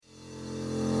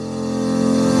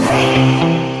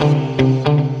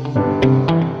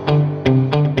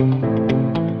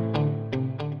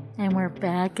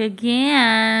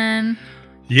again.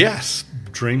 Yes,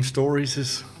 Dream Stories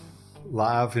is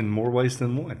live in more ways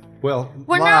than one. Well,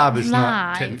 We're live not is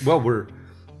live. not. We're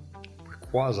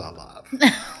quasi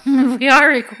live. We are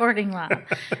recording live.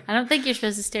 I don't think you're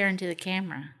supposed to stare into the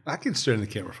camera. I can stare in the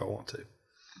camera if I want to.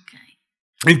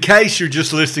 Okay. In case you're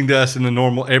just listening to us in the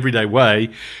normal, everyday way,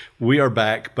 we are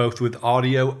back both with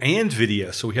audio and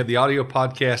video. So we have the audio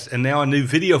podcast and now a new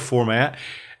video format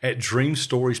at Dream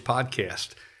Stories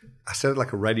Podcast. I said it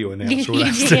like a radio announcer.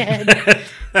 You did.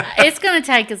 It's going to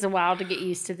take us a while to get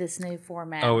used to this new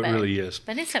format. Oh, it really is.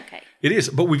 But it's okay. It is.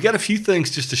 But we've got a few things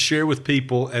just to share with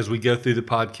people as we go through the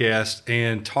podcast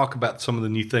and talk about some of the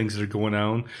new things that are going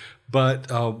on.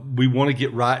 But we want to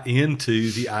get right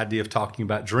into the idea of talking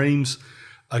about dreams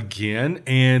again.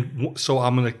 And so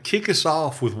I'm going to kick us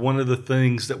off with one of the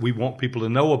things that we want people to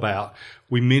know about.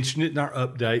 We mentioned it in our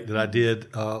update that I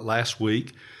did last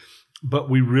week.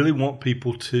 But we really want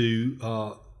people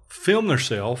to film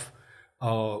themselves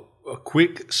a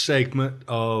quick segment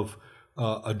of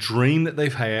a dream that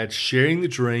they've had, sharing the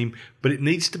dream, but it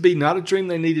needs to be not a dream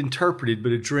they need interpreted,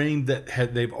 but a dream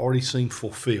that they've already seen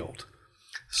fulfilled.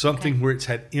 Something where it's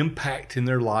had impact in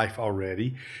their life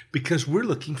already, because we're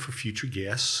looking for future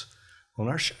guests on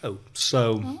our show.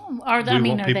 So, are they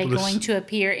going to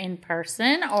appear in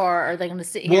person, or are they going to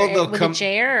sit here with a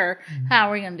chair, or how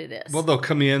are we going to do this? Well, they'll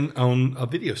come in on a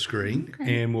video screen,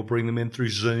 and we'll bring them in through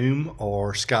Zoom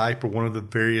or Skype or one of the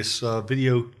various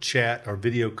video chat or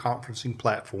video conferencing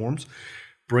platforms.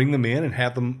 Bring them in and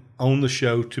have them on the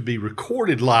show to be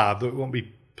recorded live, but it won't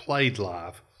be played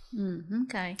live.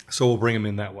 Okay. So we'll bring them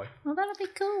in that way. Well, that'll be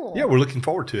cool. Yeah, we're looking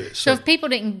forward to it. So if people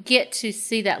didn't get to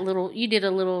see that you did a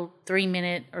little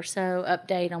 3-minute or so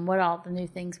update on what all the new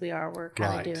things we're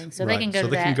kind of doing. So they can go to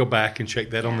that. So they can go back and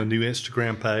check that on the new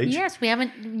Instagram page. Yes, we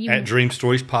haven't. At Dream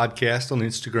Stories Podcast on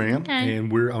Instagram. Okay.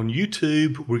 And we're on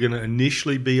YouTube. We're going to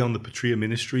initially be on the Patria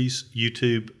Ministries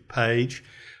YouTube page,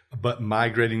 but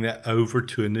migrating that over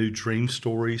to a new Dream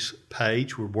Stories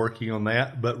page. We're working on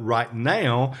that. But right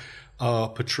now,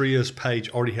 Patria's page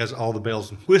already has all the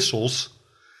bells and whistles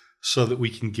so that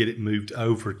we can get it moved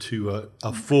over to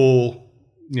a full,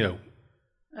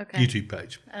 YouTube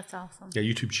page. That's awesome. Yeah,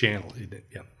 YouTube channel.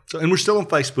 Yeah. So, and we're still on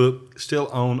Facebook, still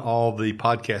on all the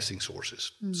podcasting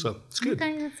sources. So it's good.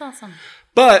 Okay, that's awesome.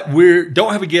 But we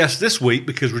don't have a guest this week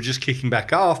because we're just kicking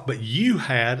back off. But you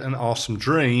had an awesome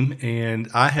dream, and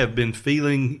I have been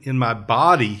feeling in my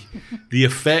body the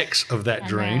effects of that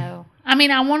dream. I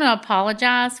mean, I want to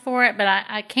apologize for it, but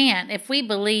I can't. If we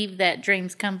believe that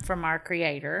dreams come from our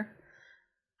Creator,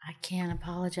 I can't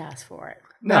apologize for it.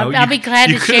 No, I'll be glad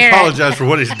to share it. You could apologize for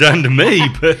what it's done to me,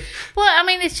 but well, I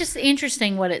mean, it's just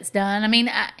interesting what it's done. I mean,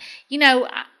 I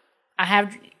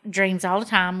have dreams all the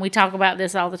time. We talk about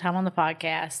this all the time on the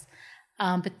podcast,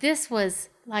 but this was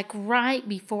like right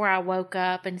before I woke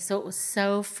up, and so it was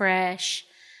so fresh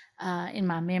in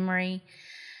my memory.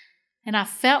 And I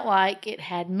felt like it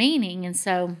had meaning, and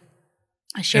so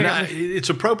I shared it.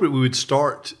 It's appropriate we would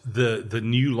start the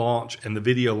new launch and the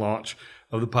video launch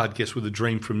of the podcast with a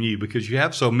dream from you, because you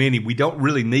have so many. We don't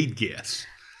really need guests.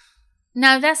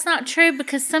 No, that's not true,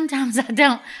 because sometimes I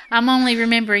don't. I'm only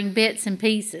remembering bits and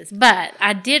pieces, but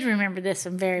I did remember this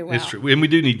one very well. It's true, and we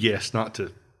do need guests, not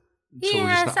to.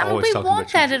 Yes, so we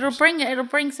want that. It'll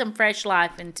bring some fresh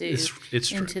life into. It's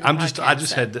true. Into I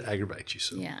just had to aggravate you.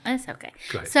 So yeah, that's okay.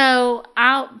 Go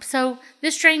ahead. So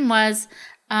this dream was,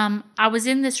 I was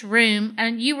in this room,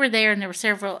 and you were there, and there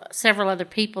were several other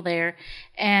people there,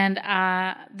 and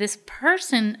this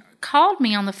person called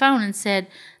me on the phone and said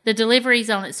the delivery's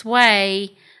on its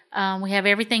way. We have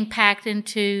everything packed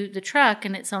into the truck,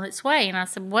 and it's on its way. And I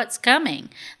said, "What's coming?"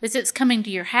 They said, "It's coming to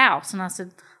your house." And I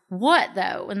said, "What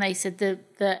though?" And they said the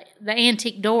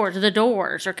antique doors, the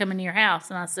doors are coming to your house.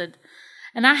 And I said,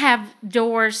 and I have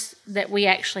doors that we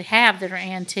actually have that are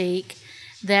antique,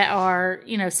 that are,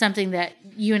 something that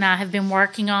you and I have been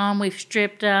working on. We've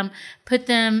stripped them, put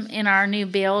them in our new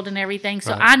build and everything.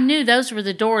 So I knew those were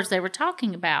the doors they were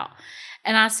talking about.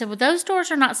 And I said, well, those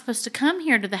doors are not supposed to come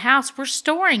here to the house. We're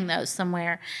storing those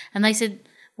somewhere. And they said,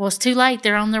 well, it's too late.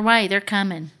 They're on their way. They're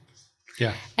coming.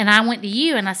 Yeah. And I went to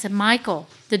you and I said, Michael,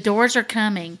 the doors are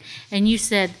coming. And you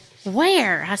said,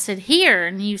 where? I said, here.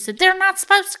 And you said, they're not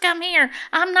supposed to come here.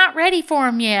 I'm not ready for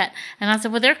them yet. And I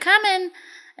said, well, they're coming.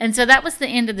 And so that was the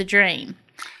end of the dream.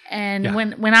 And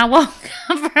when I woke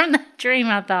up from that dream,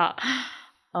 I thought,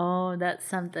 oh, that's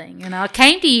something. And I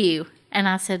came to you and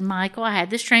I said, Michael, I had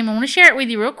this dream. I want to share it with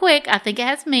you real quick. I think it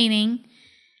has meaning.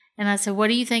 And I said, what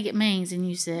do you think it means? And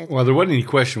you said... Well, there wasn't any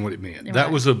question what it meant.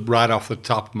 That was right off the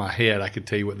top of my head. I could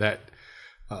tell you what that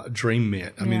dream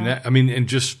meant. I mean, and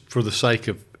just for the sake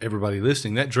of everybody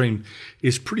listening, that dream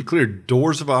is pretty clear.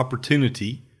 Doors of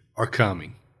opportunity are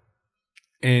coming.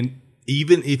 And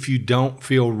even if you don't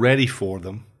feel ready for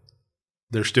them,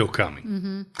 they're still coming.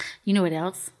 Mm-hmm. You know what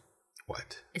else?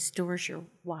 What? It's doors your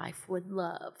wife would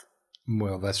love.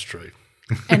 Well, that's true.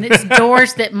 And it's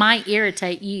doors that might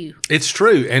irritate you. It's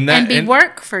true. And be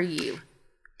work for you.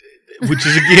 Which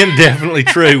is, again, definitely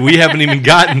true. We haven't even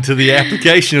gotten to the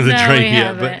application of the dream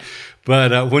yet. Haven't.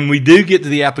 But when we do get to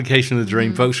the application of the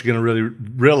dream, folks are going to really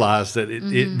realize that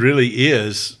it really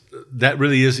is. That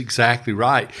really is exactly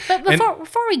right. But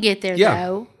before we get there,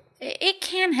 though, it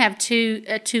can have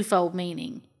a twofold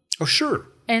meaning. Oh, sure.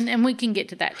 And we can get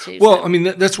to that, too. Well, I mean,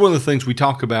 that's one of the things we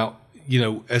talk about,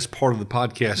 as part of the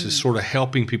podcast is sort of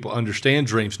helping people understand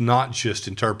dreams, not just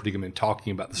interpreting them and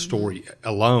talking about the story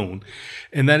alone.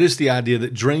 And that is the idea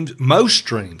that most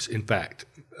dreams, in fact,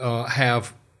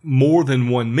 have more than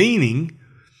one meaning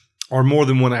or more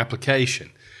than one application.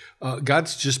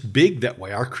 God's just big that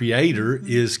way. Our Creator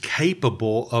is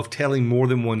capable of telling more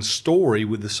than one story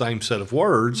with the same set of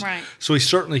words. Right. So He's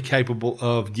certainly capable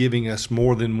of giving us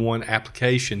more than one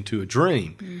application to a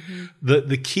dream. Mm-hmm.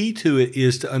 The key to it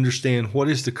is to understand what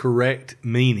is the correct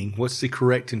meaning, what's the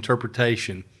correct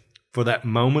interpretation for that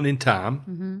moment in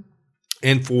time,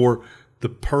 and for the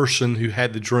person who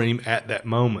had the dream at that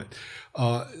moment.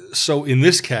 So in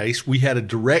this case, we had a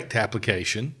direct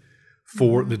application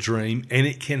for the dream, and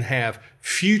it can have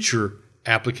future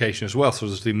application as well. So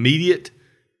there's the immediate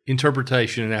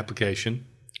interpretation and application,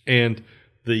 and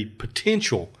the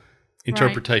potential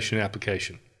interpretation and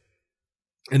application.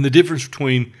 And the difference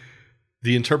between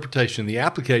the interpretation and the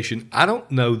application, I don't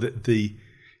know that the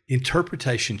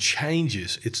interpretation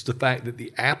changes. It's the fact that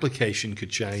the application could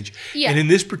change. Yeah. And in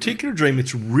this particular dream,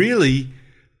 it's really,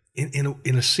 in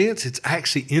a sense, it's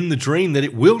actually in the dream that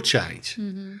it will change.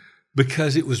 Mm-hmm.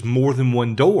 Because it was more than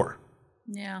one door.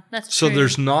 Yeah, that's true. So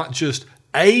there's not just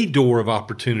a door of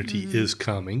opportunity is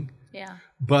coming,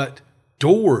 but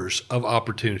doors of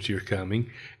opportunity are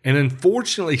coming. And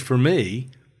unfortunately for me,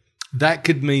 that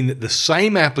could mean that the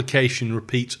same application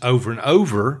repeats over and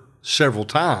over several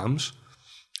times,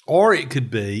 or it could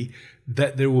be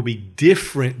that there will be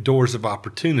different doors of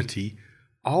opportunity,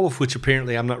 all of which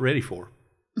apparently I'm not ready for.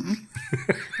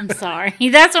 I'm sorry.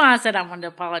 That's why I said I wanted to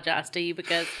apologize to you,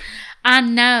 because I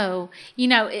know,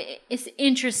 it's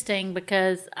interesting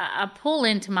because I pull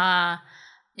into my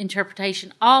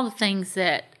interpretation all the things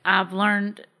that I've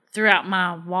learned throughout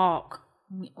my walk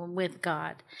with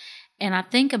God. And I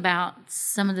think about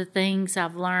some of the things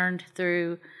I've learned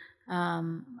through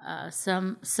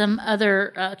some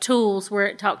other tools where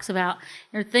it talks about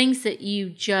things that you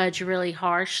judge really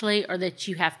harshly or that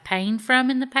you have pain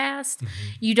from in the past. Mm-hmm.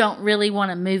 You don't really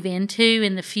want to move into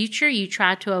in the future. You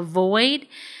try to avoid,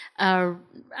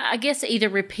 I guess, either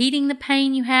repeating the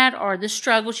pain you had or the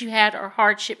struggles you had or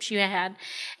hardships you had.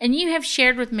 And you have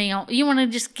shared with me, you want to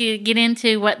just get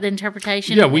into what the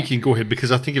interpretation is? Yeah, we can go ahead,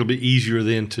 because I think it'll be easier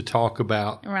then to talk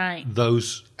about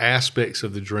those aspects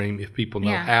of the dream if people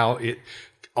know how it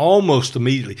almost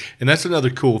immediately. And that's another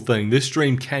cool thing. This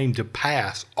dream came to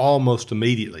pass almost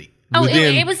immediately. Oh,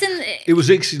 it was in... It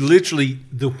was actually literally,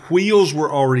 the wheels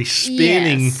were already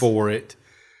spinning for it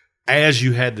as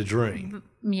you had the dream.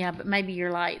 Yeah, but maybe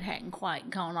your light hadn't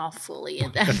quite gone off fully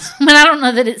at that moment. I don't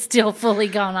know that it's still fully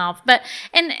gone off.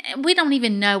 And we don't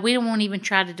even know. We won't even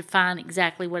try to define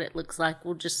exactly what it looks like.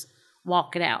 We'll just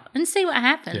walk it out and see what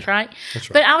happens, right? That's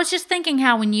right. But I was just thinking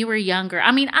how when you were younger,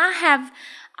 I mean, I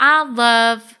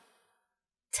love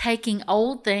taking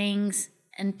old things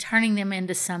and turning them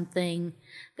into something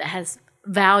that has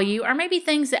value, or maybe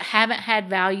things that haven't had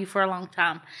value for a long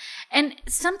time. And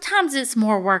sometimes it's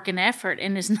more work and effort,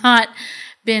 and it's not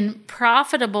been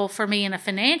profitable for me in a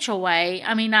financial way.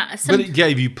 I mean, but it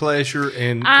gave you pleasure,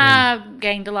 and I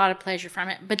gained a lot of pleasure from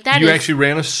it. But you actually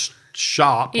ran a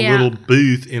shop, a little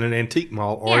booth in an antique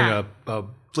mall or in a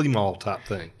flea mall type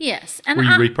thing. Yes, and where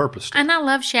you repurposed it. And I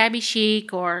love shabby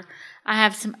chic, or I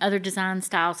have some other design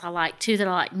styles I like too that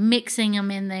I like mixing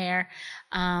them in there,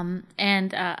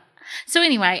 So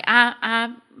anyway,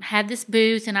 I had this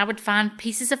booth, and I would find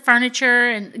pieces of furniture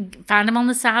and find them on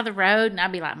the side of the road, and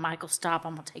I'd be like, Michael, stop.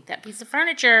 I'm going to take that piece of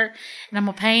furniture, and I'm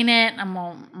going to paint it, and I'm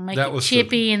going to make it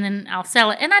chippy, and then I'll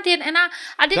sell it. And I did, and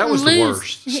I didn't lose. That was the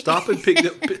worst.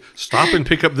 Stop and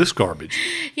pick up this garbage.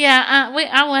 Yeah,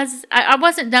 I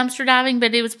wasn't dumpster diving,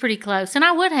 but it was pretty close. And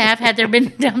I would have had there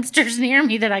been dumpsters near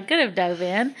me that I could have dove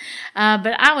in.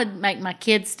 But I would make my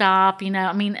kids stop,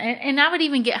 I mean, and I would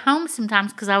even get home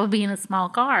sometimes because I would be in a small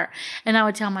car, and I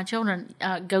would tell tell my children,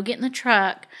 go get in the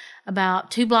truck. About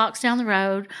 2 blocks down the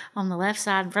road, on the left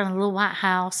side, in front of the little white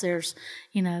house, there's,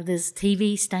 this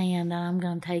TV stand, and I'm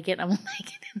going to take it. I'm going to make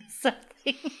it into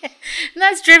something. And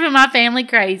that's driven my family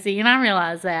crazy, and I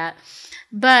realize that.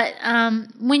 But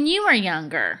when you were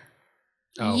younger,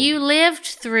 you lived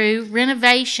through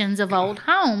renovations of old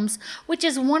homes, which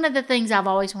is one of the things I've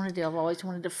always wanted to do. I've always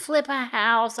wanted to flip a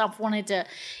house. I've wanted to,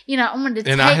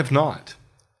 I have not.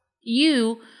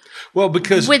 You... Well,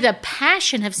 because with a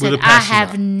passion have said, I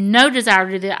have no desire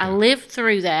to do that. I lived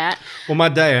through that. Well, my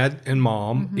dad and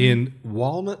mom in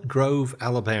Walnut Grove,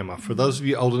 Alabama. For those of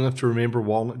you old enough to remember,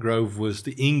 Walnut Grove was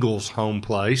the Ingalls home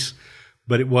place,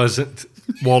 but it wasn't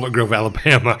Walnut Grove,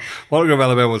 Alabama. Walnut Grove,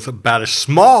 Alabama was about as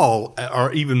small,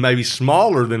 or even maybe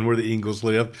smaller than where the Ingalls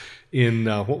lived. In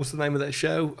what was the name of that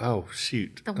show? Oh,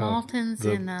 shoot, the Waltons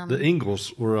the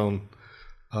Ingalls were on.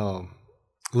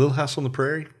 Little House on the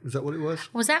Prairie? Is that what it was?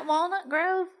 Was that Walnut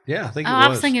Grove? Yeah, I think it was. I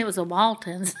was thinking it was the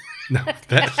Waltons. No,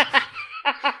 that's...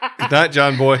 Good night,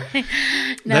 John Boy.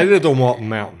 No. They lived on Walton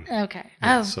Mountain. Okay.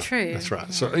 Yeah, true. That's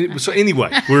right. So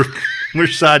anyway, we're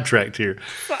sidetracked here.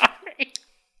 Sorry.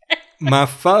 My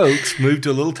folks moved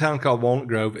to a little town called Walnut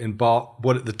Grove and bought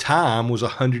what at the time was a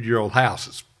 100-year-old house.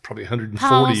 It's probably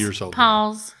 140 years old.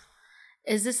 Pause.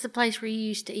 Is this the place where you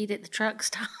used to eat at the truck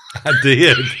stop? I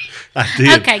did.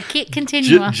 Okay,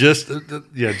 continue on. Just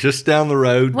down the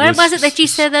road. What was it that you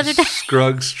said the other day?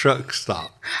 Scruggs Truck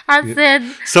Stop. I said.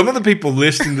 Some of the people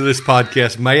listening to this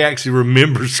podcast may actually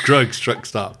remember Scruggs Truck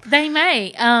Stop. They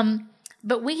may.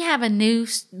 But we have a new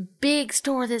big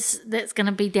store that's going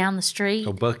to be down the street.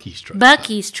 Oh, Buc-ee's Truck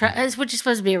Stop, which is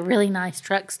supposed to be a really nice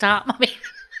truck stop. I mean,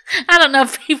 I don't know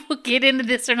if people get into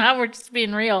this or not. We're just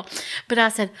being real. But I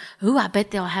said, I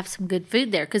bet they'll have some good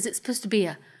food there because it's supposed to be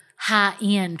a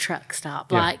high-end truck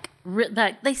stop. Yeah.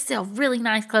 Like they sell really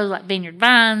nice clothes like Vineyard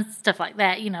Vines, stuff like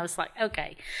that. It's like,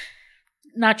 okay,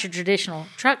 not your traditional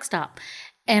truck stop.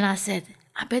 And I said,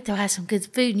 I bet they'll have some good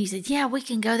food. And you said, yeah, we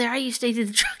can go there. I used to eat at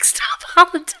the truck stop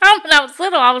all the time when I was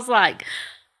little. I was like,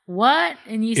 what?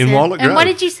 And you said, and what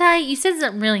did you say? You said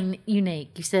something really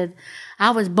unique. You said,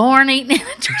 I was born eating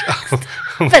at a truck stop,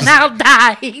 and I'll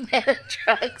die eating at a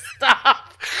truck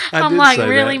stop. I'm like,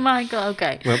 really, that. Michael?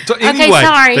 Okay. Well, so anyway, okay,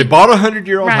 sorry. They bought a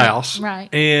 100-year-old house, right.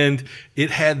 And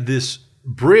it had this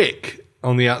brick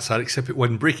on the outside, except it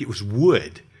wasn't brick, it was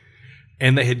wood.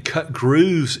 And they had cut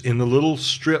grooves in the little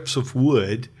strips of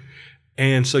wood,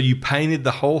 and so you painted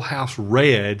the whole house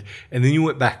red, and then you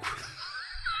went back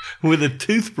with a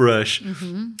toothbrush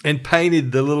and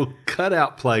painted the little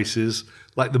cutout places,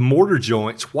 like the mortar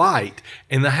joints, white.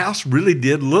 And the house really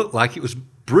did look like it was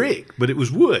brick, but it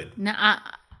was wood. Now,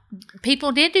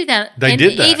 people did do that. They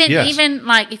did that, Even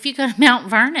like if you go to Mount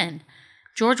Vernon,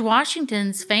 George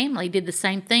Washington's family did the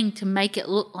same thing to make it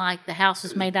look like the house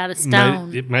was made out of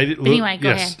stone. It made it look. Anyway,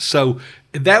 go ahead. So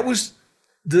that was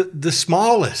the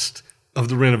smallest of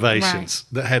the renovations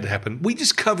that had to happen. We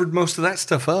just covered most of that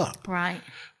stuff up. Right.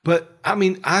 But, I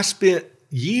mean, I spent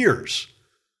years,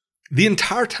 the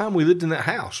entire time we lived in that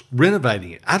house, renovating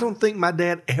it. I don't think my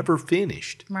dad ever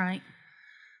finished. Right.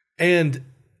 And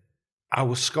I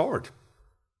was scarred.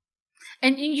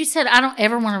 And you said, I don't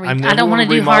ever want to I don't want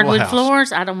to do hardwood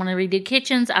floors. I don't want to redo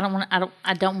kitchens. I don't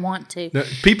want to. Now,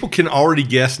 people can already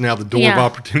guess now the door of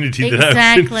opportunity that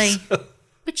exactly. opens. Exactly.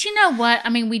 But you know what? I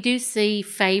mean, we do see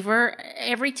favor.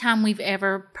 Every time we've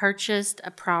ever purchased a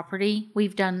property,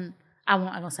 we've done... I'm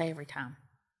going to say every time.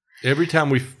 Every time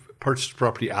we've purchased a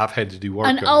property, I've had to do work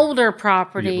on an older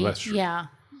property. Yeah, well, that's true. Yeah.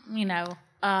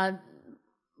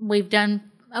 We've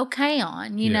done okay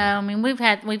on, you know. I mean, we've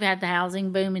had the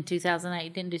housing boom in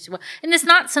 2008. Didn't do so well. And it's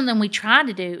not something we try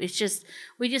to do. It's just,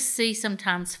 we just see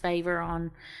sometimes favor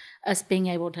on us being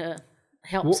able to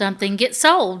help something get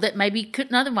sold that maybe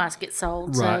couldn't otherwise get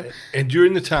sold. Right. So, and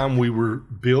during the time we were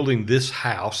building this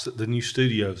house that the new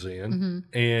studio's in,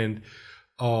 and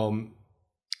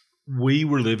we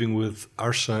were living with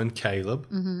our son, Caleb,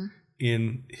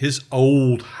 in his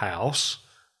old house,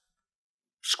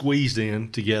 squeezed in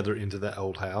together into that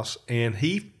old house. And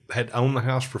he had owned the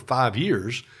house for 5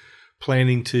 years,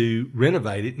 planning to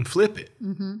renovate it and flip it.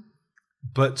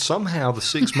 But somehow the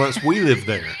 6 months we lived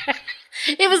there.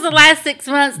 It was the last 6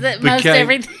 months that most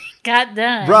everything got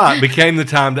done. Right. Became the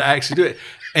time to actually do it.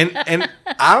 And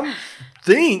I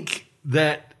think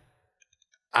that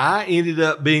I ended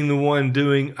up being the one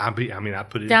doing. I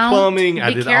put in plumbing.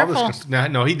 I did all this kind of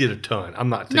stuff. No, he did a ton. I'm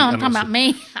not. I'm talking about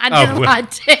me. I did a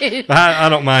lot too. I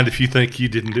don't mind if you think you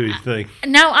didn't do anything.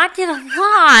 No, I did a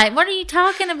lot. What are you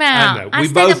talking about? I know. I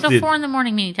stayed up till 4 in the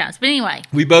morning many times. But anyway,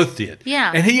 we both did.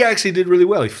 Yeah, and he actually did really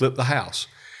well. He flipped the house,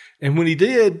 and when he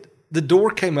did, the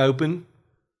door came open,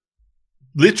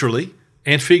 literally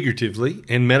and figuratively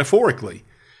and metaphorically,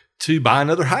 to buy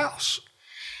another house.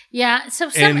 Yeah. So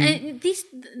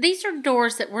these are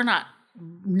doors that we're not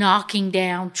knocking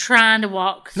down, trying to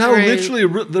walk through. No, literally,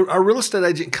 our real estate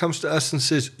agent comes to us and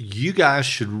says, you guys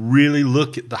should really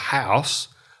look at the house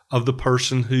of the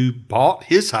person who bought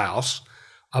his house,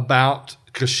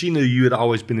 because she knew you had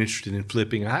always been interested in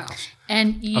flipping a house.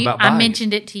 And I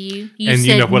mentioned it to you. You said,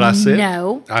 you know what I said?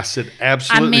 No. I said,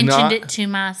 absolutely not. I mentioned it to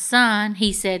my son.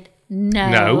 He said, no.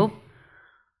 No.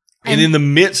 And in the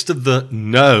midst of the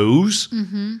no's,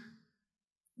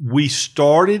 we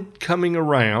started coming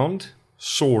around,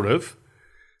 sort of,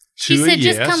 to She said,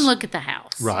 yes. just come look at the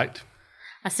house. Right.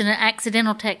 I sent an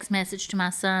accidental text message to my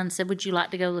son, said, would you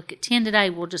like to go look at 10 today?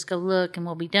 We'll just go look and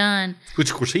we'll be done.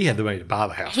 Which, of course, he had the money to buy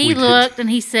the house. He looked and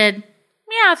he said,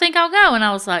 yeah, I think I'll go. And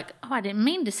I was like, oh, I didn't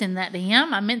mean to send that to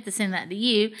him. I meant to send that to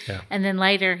you. Yeah. And then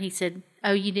later he said,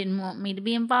 oh, you didn't want me to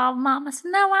be involved, Mom? I said,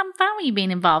 no, I'm fine with you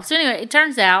being involved. So anyway, it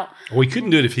turns out. Well, we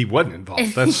couldn't do it if he wasn't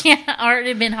involved. Yeah, or it'd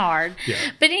have been hard. Yeah.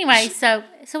 But anyway, so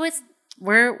it's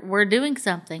we're doing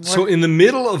something. So in the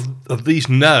middle of these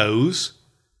no's,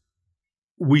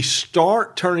 we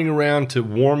start turning around to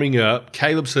warming up.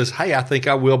 Caleb says, hey, I think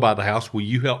I will buy the house. Will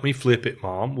you help me flip it,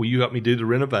 Mom? Will you help me do the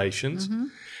renovations?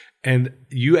 And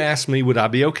you asked me, would I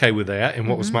be okay with that? And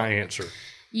what was my answer?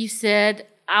 You said,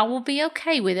 I will be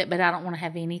okay with it, but I don't want to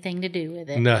have anything to do with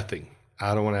it. Nothing.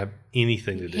 I don't want to have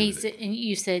anything to do with it. And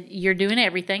you said, you're doing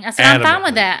everything. I said, I'm fine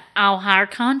with that. I'll hire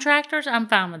contractors. I'm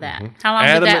fine with that. How long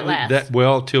did that last?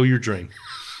 Well, till your dream.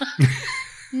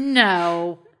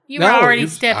 No. You were already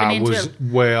stepping into it.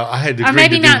 Well, I had to agree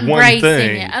maybe to not do one embracing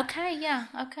thing. it. Okay, yeah,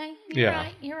 okay.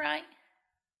 You're right.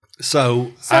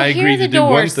 So I here agreed are the to do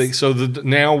one doors. thing. So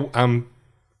now I'm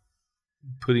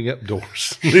putting up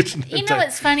doors. You know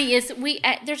what's funny is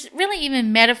there's really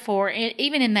even metaphor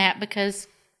even in that, because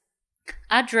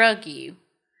I drug you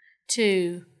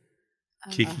to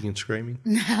kicking and screaming.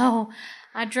 No,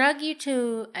 I drug you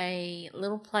to a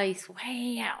little place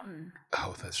way out in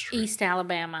that's true. East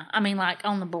Alabama. I mean, like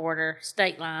on the border,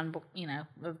 state line,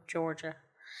 of Georgia,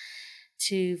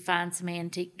 to find some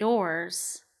antique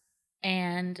doors,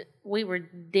 and we were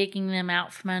digging them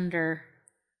out from under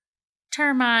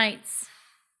termites.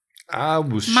 I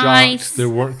was mice. shocked there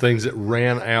weren't things that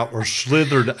ran out or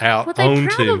slithered out onto me. Well,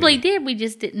 they probably did. We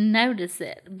just didn't notice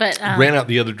it. But ran out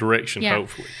the other direction, yeah.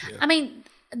 hopefully. Yeah. I mean,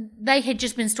 they had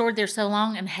just been stored there so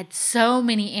long and had so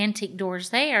many antique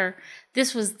doors there.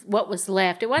 This was what was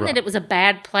left. It wasn't that it was a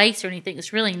bad place or anything. It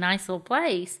was really a nice little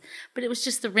place. But it was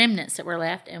just the remnants that were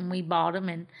left. And we bought them,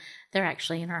 and they're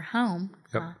actually in our home.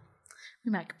 Yep.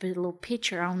 We might put a little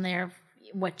picture on there of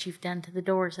what you've done to the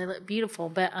doors. They look beautiful.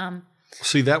 But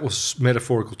see, that was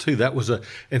metaphorical too. That's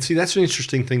an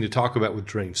interesting thing to talk about with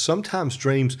dreams. Sometimes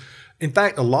dreams, in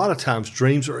fact, a lot of times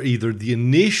dreams are either the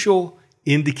initial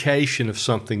indication of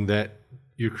something that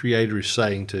your Creator is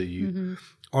saying to you,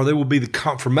 or they will be the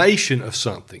confirmation of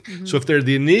something. So if they're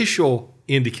the initial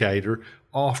indicator,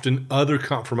 often other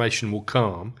confirmation will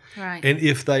come. Right. And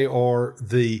if they are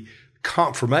the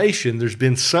confirmation, there's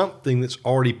been something that's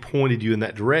already pointed you in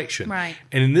that direction. Right.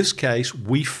 And in this case,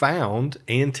 we found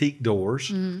antique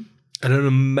doors at an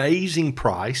amazing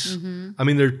price. I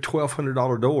mean, they're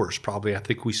 $1,200 doors, probably. I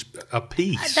think a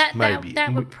piece, maybe.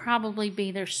 That would probably be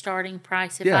their starting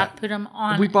price if I put them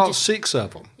on. We bought 6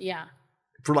 of them. Yeah.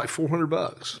 For like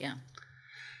 $400. Yeah.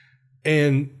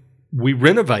 And we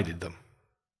renovated them.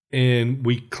 And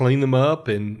we clean them up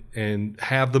and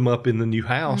have them up in the new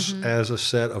house as a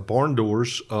set of barn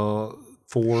doors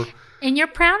for. And you're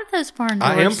proud of those barn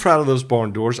doors. I am proud of those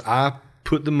barn doors. I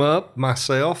put them up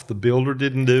myself. The builder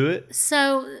didn't do it.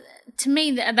 So to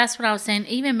me, that's what I was saying.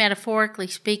 Even metaphorically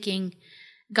speaking,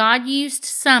 God used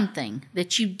something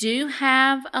that you do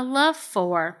have a love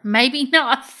for, maybe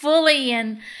not fully,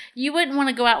 and you wouldn't want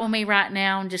to go out with me right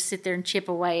now and just sit there and chip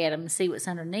away at them and see what's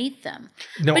underneath them.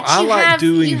 No, but I like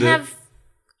doing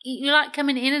you like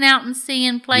coming in and out and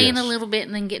seeing, playing a little bit,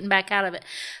 and then getting back out of it.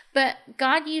 But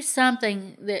God used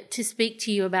something to speak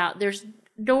to you about. There's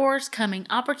doors coming,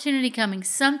 opportunity coming,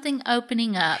 something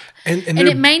opening up. And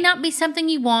it may not be something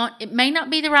you want. It may not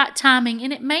be the right timing,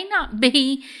 and it may not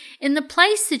be in the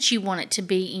place that you want it to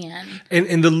be in.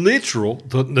 And the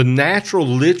natural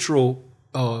literal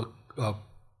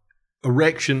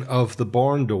erection of the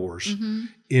barn doors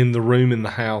in the room in the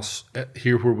house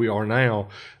here where we are now,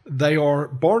 they are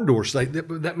barn doors.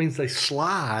 That means they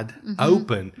slide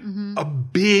open, a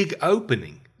big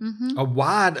opening. a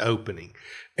wide opening.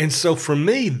 And so for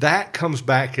me, that comes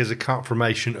back as a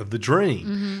confirmation of the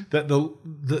dream, that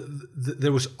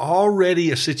there was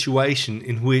already a situation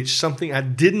in which something I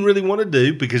didn't really want to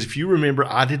do, because if you remember,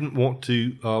 I didn't want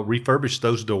to refurbish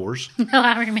those doors. No,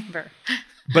 I remember.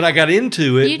 But I got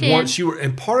into You it did. once you were,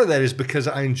 and part of that is because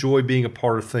I enjoy being a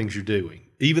part of things you're doing.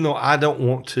 Even though I don't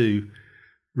want to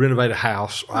renovate a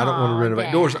house, or I don't want to renovate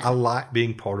Dad. doors, I like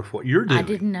being part of what you're doing. I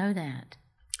didn't know that.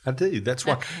 I do. That's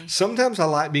why Okay. sometimes I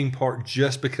like being part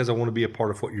just because I want to be a part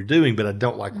of what you're doing, but I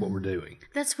don't like what we're doing.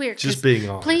 That's weird. Just 'cause being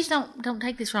honest. Please don't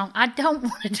take this wrong. I don't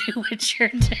want to do what you're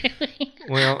doing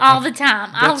Well, all the time.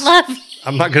 I love you.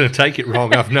 I'm not going to take it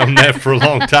wrong. I've known that for a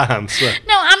long time. So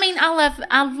No, I mean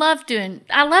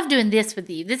I love doing this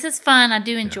with you. This is fun. I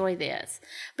do enjoy this.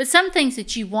 But some things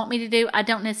that you want me to do, I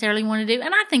don't necessarily want to do,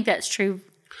 and I think that's true.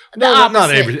 not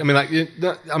opposite. everything.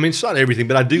 I mean, it's not everything,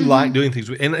 but I do like doing things.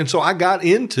 And so I got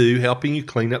into helping you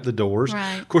clean up the doors.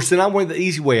 Right. Of course, then I wanted the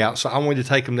easy way out, so I wanted to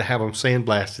take them to have them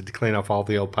sandblasted to clean off all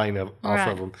the old paint off Right.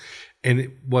 of them. And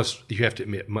it was, you have to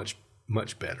admit, much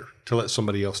better to let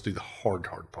somebody else do the hard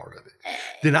part of it.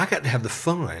 Then I got to have the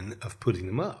fun of putting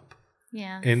them up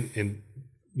Yeah. and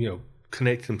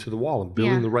connecting them to the wall and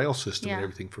building Yeah. the rail system and Yeah.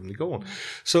 everything from the go on.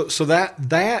 So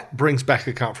that brings back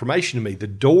a confirmation to me. The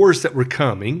doors that were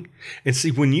coming, and see,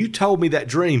 when you told me that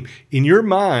dream, in your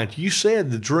mind, you said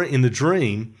in the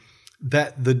dream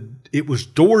that it was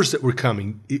doors that were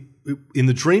coming. In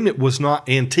the dream, it was not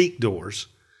antique doors.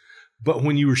 But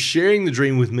when you were sharing the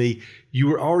dream with me, you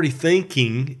were already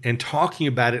thinking and talking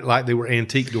about it like they were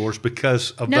antique doors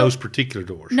because of those particular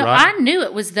doors, No, right? I knew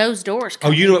it was those doors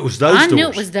coming. Oh, you knew it was those I doors. knew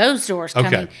it was those doors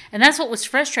coming. Okay. And that's what was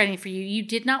frustrating for you. You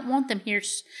did not want them here.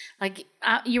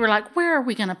 You were like, where are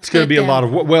we going to put them? It's going to be a lot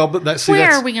of work. Well, but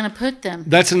Where are we going to put them?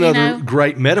 That's You another know?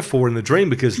 great metaphor in the dream,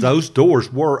 because those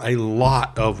doors were a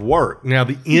lot of work. Now,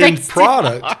 the They end still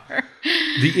product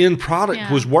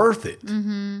are. was worth it.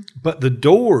 Mm-hmm. But the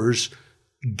doors,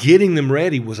 getting them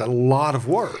ready was a lot of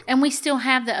work. And we still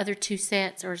have the other 2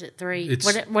 sets, or is it 3? It's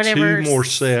Whatever, 2 more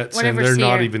sets, and whatever's they're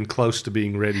not here. even close to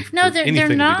being ready for No, anything they're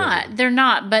to be not. done. They're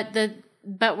not.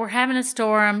 But we're having to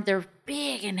store them. They're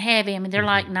big and heavy. I mean, they're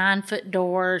like 9-foot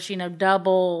doors.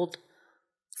 Doubled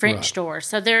French Right. doors.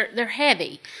 So they're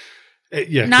heavy.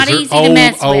 Yeah, 'cause Not they're easy to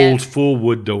mess with. old full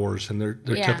wood doors, and they're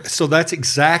Yeah. tough. So that's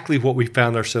exactly what we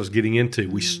found ourselves getting into.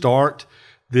 We start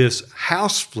this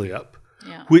house flip,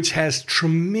 Yeah. which has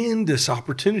tremendous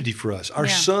opportunity for us. Our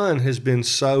Yeah. son has been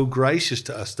so gracious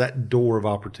to us, that door of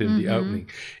opportunity opening,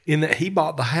 in that he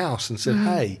bought the house and said,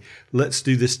 hey, let's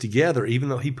do this together, even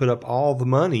though he put up all the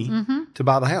money to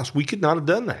buy the house. We could not have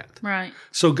done that. Right.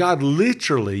 So God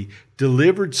literally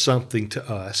delivered something to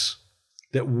us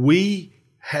that we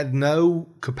had no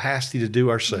capacity to do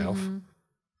ourselves,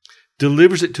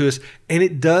 delivers it to us, and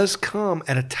it does come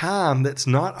at a time that's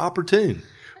not opportune.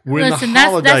 We're Listen, in the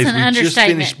holidays. that's an We just understatement.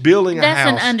 finished building a That's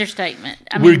house. an understatement.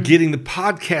 We're getting the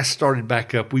podcast started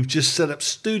back up. We've just set up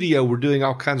studio. We're doing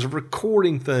all kinds of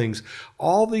recording things.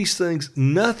 All these things,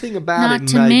 nothing about not it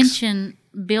to makes mention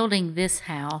building this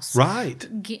house. right.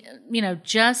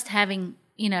 Just having,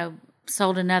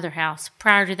 sold another house.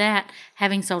 Prior to that,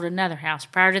 having sold another house.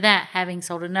 Prior to that, having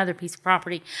sold another piece of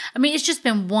property. I mean, it's just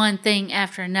been one thing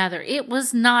after another. It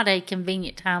was not a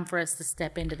convenient time for us to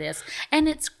step into this. And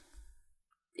it's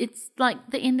like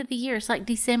the end of the year. It's like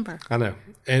December. I know.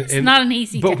 It's not an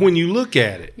easy But time. when you look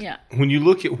at it, Yeah. when you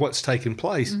look at what's taken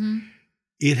place,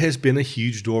 it has been a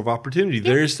huge door of opportunity.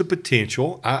 There is the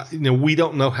potential. We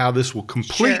don't know how this will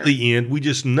completely end. We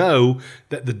just know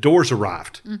that the doors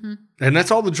arrived. And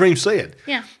that's all the dream said.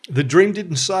 Yeah. The dream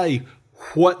didn't say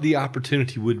what the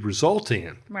opportunity would result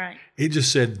in. Right. It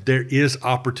just said there is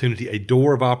opportunity, a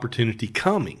door of opportunity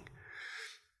coming.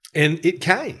 And it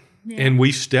came. Yeah. And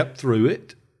we stepped through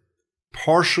it,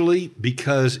 partially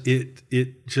because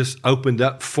it just opened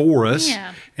up for us,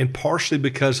 Yeah. and partially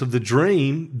because of the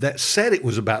dream that said it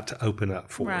was about to open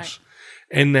up for Right. us.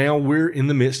 And now we're in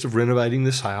the midst of renovating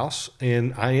this house,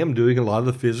 and I am doing a lot of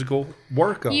the physical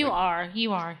work on it. You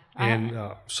are. And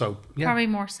so, yeah. Probably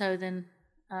more so than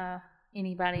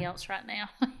anybody else right now.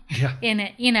 Yeah. In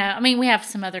it, we have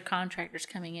some other contractors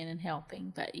coming in and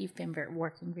helping, but you've been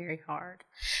working very hard.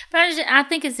 But I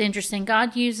think it's interesting.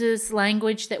 God uses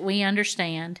language that we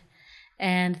understand,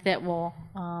 and that will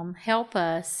help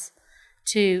us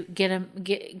to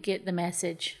get the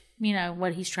message.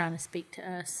 What He's trying to speak to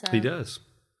us. So He does.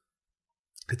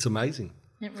 It's amazing.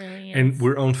 It really is. And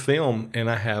we're on film, and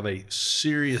I have a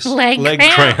serious Leg leg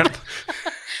cramp. cramp.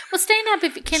 Well, stand up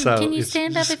if can. So Can you it's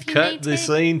stand up just if you cut need the to?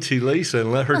 scene to Lisa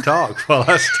and let her talk while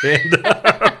I stand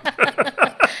up.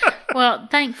 Well,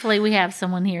 thankfully, we have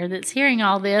someone here that's hearing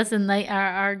all this, and they are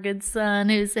our good son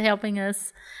who's helping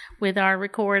us with our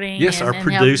recording. Yes, our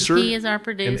producer. He is our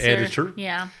producer. And editor.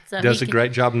 Yeah. So does a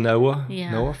great job.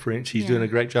 Noah French. He's doing a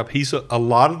great job. He's a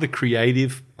lot of the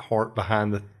creative heart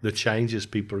behind the changes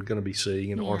people are going to be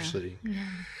seeing and are seeing.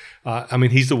 Yeah. I mean,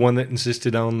 he's the one that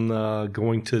insisted on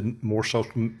going to more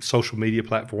social media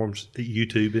platforms,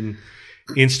 YouTube and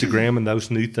Instagram and those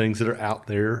new things that are out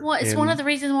there. Well, it's one of the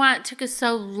reasons why it took us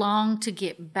so long to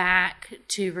get back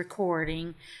to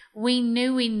recording. We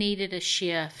knew we needed a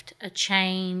shift, a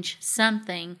change,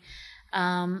 something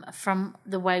from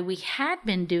the way we had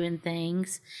been doing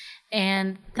things.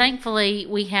 And thankfully,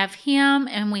 we have him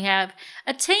and we have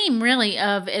a team really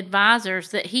of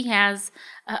advisors that he has,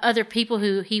 other people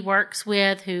who he works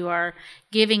with who are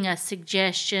giving us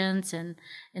suggestions and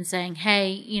saying,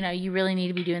 hey, you really need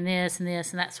to be doing this and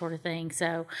that sort of thing.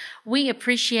 So we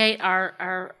appreciate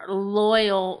our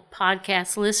loyal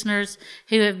podcast listeners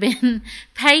who have been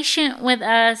patient with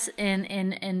us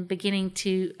and beginning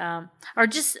to, or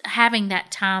just having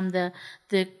that time, the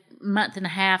month and a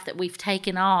half that we've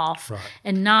taken off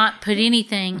and not put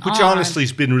anything on. Which honestly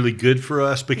has been really good for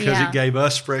us because it gave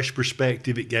us fresh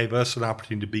perspective. It gave us an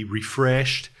opportunity to be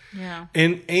refreshed. Yeah.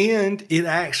 And it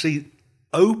actually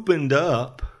opened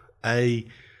up a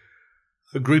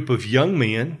group of young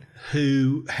men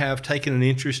who have taken an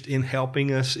interest in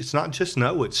helping us. It's not just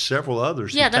Noah, it's several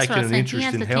others who've taken an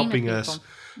interest in helping us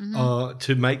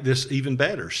to make this even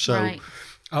better. So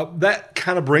that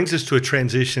kind of brings us to a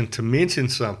transition to mention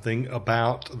something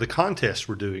about the contest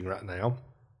we're doing right now.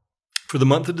 For the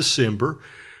month of December,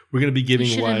 we're going to be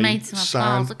giving away made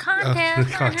some applause. The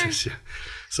contest. Yeah.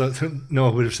 So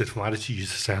Noah would have said, why did you use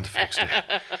the sound effects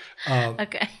there?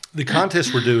 Okay. The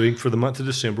contest we're doing for the month of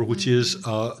December, which is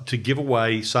to give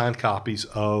away signed copies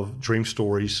of Dream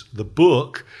Stories, the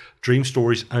book, Dream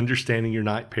Stories, Understanding Your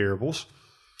Night Parables.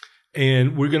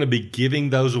 And we're going to be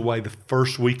giving those away the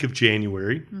first week of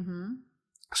January. Mm-hmm.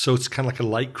 So it's kind of like a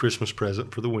late Christmas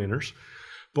present for the winners.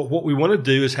 But what we want to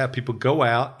do is have people go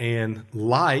out and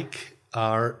like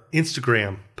our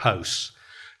Instagram posts.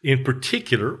 In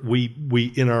particular,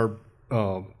 we in our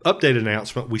update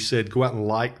announcement, we said go out and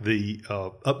like the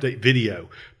update video.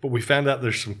 But we found out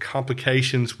there's some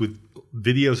complications with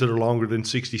videos that are longer than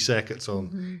 60 seconds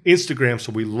on Instagram,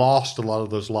 so we lost a lot of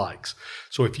those likes.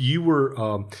 So if you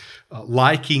were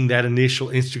liking that initial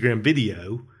Instagram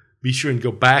video, be sure and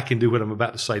go back and do what I'm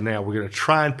about to say now. We're going to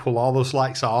try and pull all those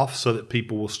likes off so that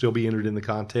people will still be entered in the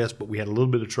contest, but we had a little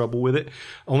bit of trouble with it.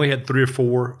 Only had 3 or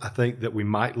 4, I think, that we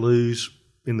might lose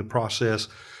in the process.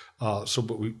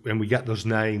 But we got those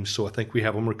names, so I think we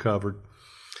have them recovered.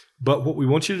 But what we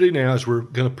want you to do now is we're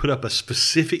going to put up a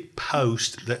specific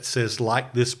post that says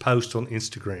like this post on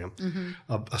Instagram,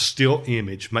 a still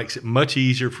image. Makes it much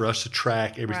easier for us to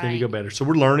track everything to go better. So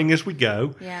we're learning as we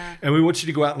go. Yeah. And we want you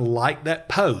to go out and like that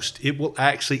post. It will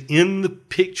actually, in the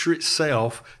picture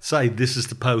itself, say this is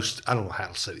the post. I don't know how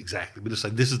to say it exactly, but it'll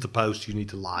say this is the post you need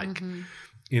to like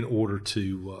in order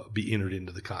to be entered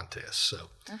into the contest. So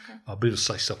but it'll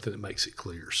say something that makes it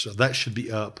clear. So that should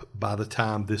be up by the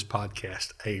time this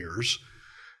podcast airs.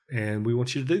 And we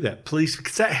want you to do that, please,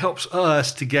 because that helps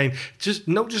us to gain just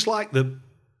like the,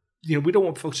 we don't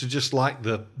want folks to just like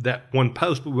that one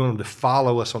post, but we want them to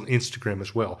follow us on Instagram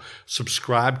as well.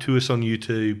 Subscribe to us on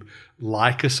YouTube,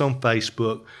 like us on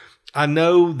Facebook. I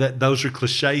know that those are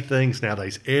cliche things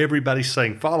nowadays. Everybody's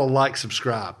saying follow, like,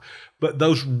 subscribe. But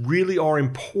those really are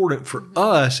important for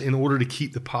us in order to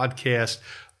keep the podcast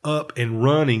up and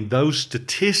running. Those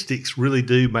statistics really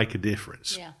do make a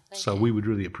difference. Yeah, so we would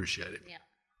really appreciate it. Yeah.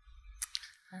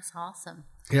 That's awesome.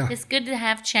 Yeah. It's good to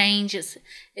have change.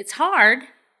 It's hard.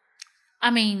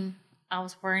 I mean, I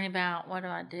was worrying about what do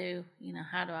I do?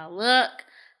 How do I look?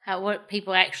 What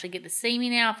people actually get to see me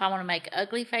now. If I want to make an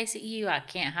ugly face at you, I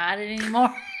can't hide it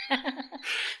anymore.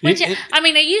 I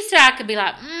used to, I could be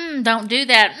like, don't do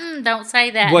that. Don't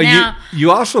say that. Well, now,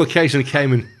 you also occasionally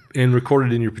came and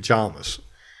recorded in your pajamas.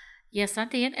 Yes, I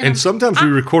did. And sometimes we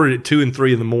recorded at 2 and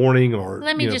 3 in the morning. Or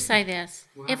let me just say this: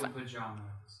 we'll have a pajama episode.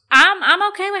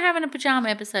 I'm okay with having a pajama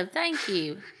episode. Thank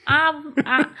you.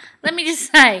 Let me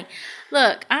just say,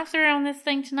 look, I threw on this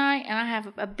thing tonight, and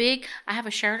I have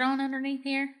a shirt on underneath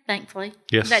here. Thankfully,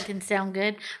 yes, that didn't sound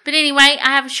good, but anyway, I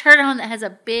have a shirt on that has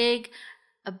a big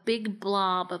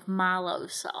blob of Milo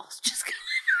sauce just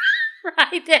going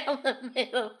right down the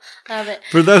middle of it.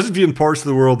 For those of you in parts of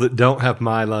the world that don't have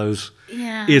Milos,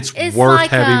 it's worth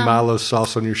like, having Milo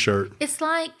sauce on your shirt. It's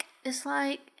like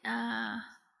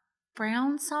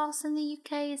brown sauce in the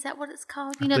UK. Is that what it's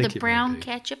called? The brown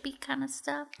ketchup-y kind of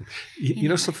stuff. You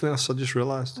know something else I just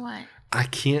realized? What? I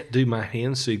can't do my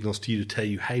hand signals to you to tell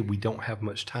you, hey, we don't have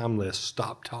much time left.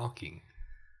 Stop talking.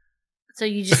 So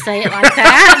you just say it like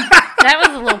that? That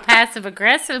was a little passive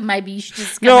aggressive. Maybe you should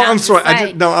just come out I'm and sorry.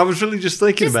 say, I was really just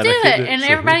thinking just about do it. it, and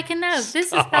everybody can know. This is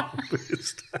fine.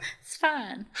 It's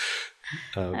fine.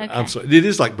 Okay. I'm sorry. It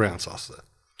is like brown sauce, though.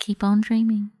 Keep on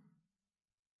dreaming.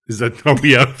 Are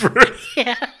we over?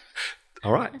 Yeah.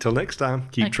 All right. Till next time.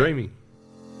 Keep dreaming.